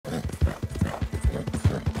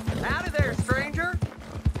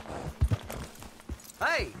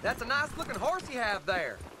Hey, that's a nice-looking horse you have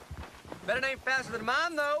there. Bet it ain't faster than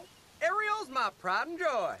mine, though. Ariel's my pride and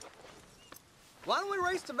joy. Why don't we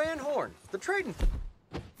race to Van Horn, the trading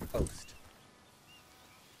post?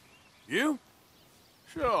 You?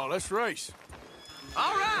 Sure, let's race.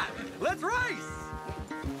 All right, let's race!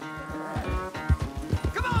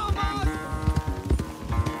 Come on, boss!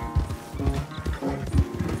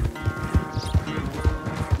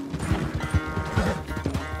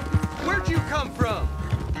 Where'd you come from?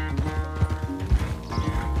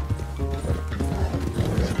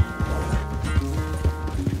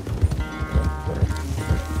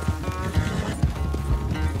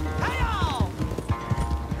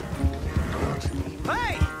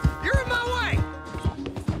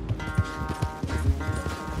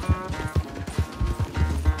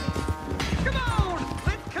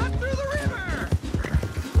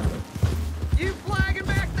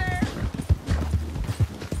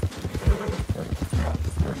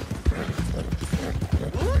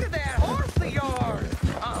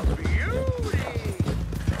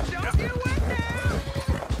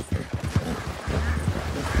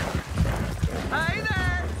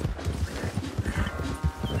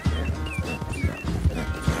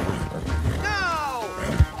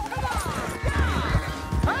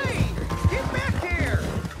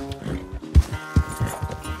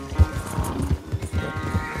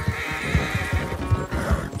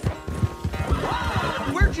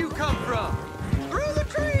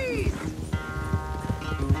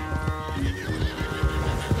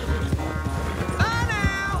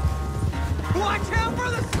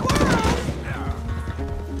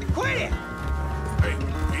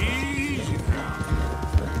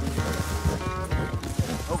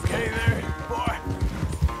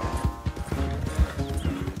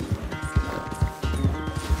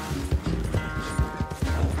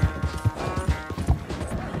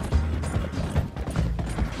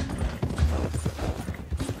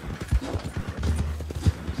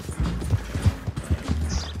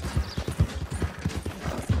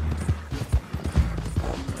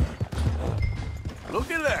 Look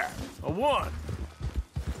at that, a 1.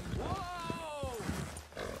 Whoa!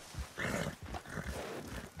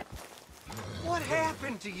 What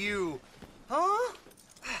happened to you? Huh?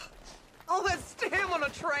 All that stamina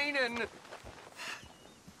training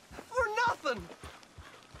for nothing.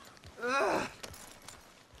 Ugh.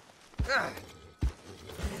 Ugh.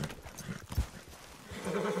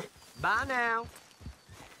 Bye now.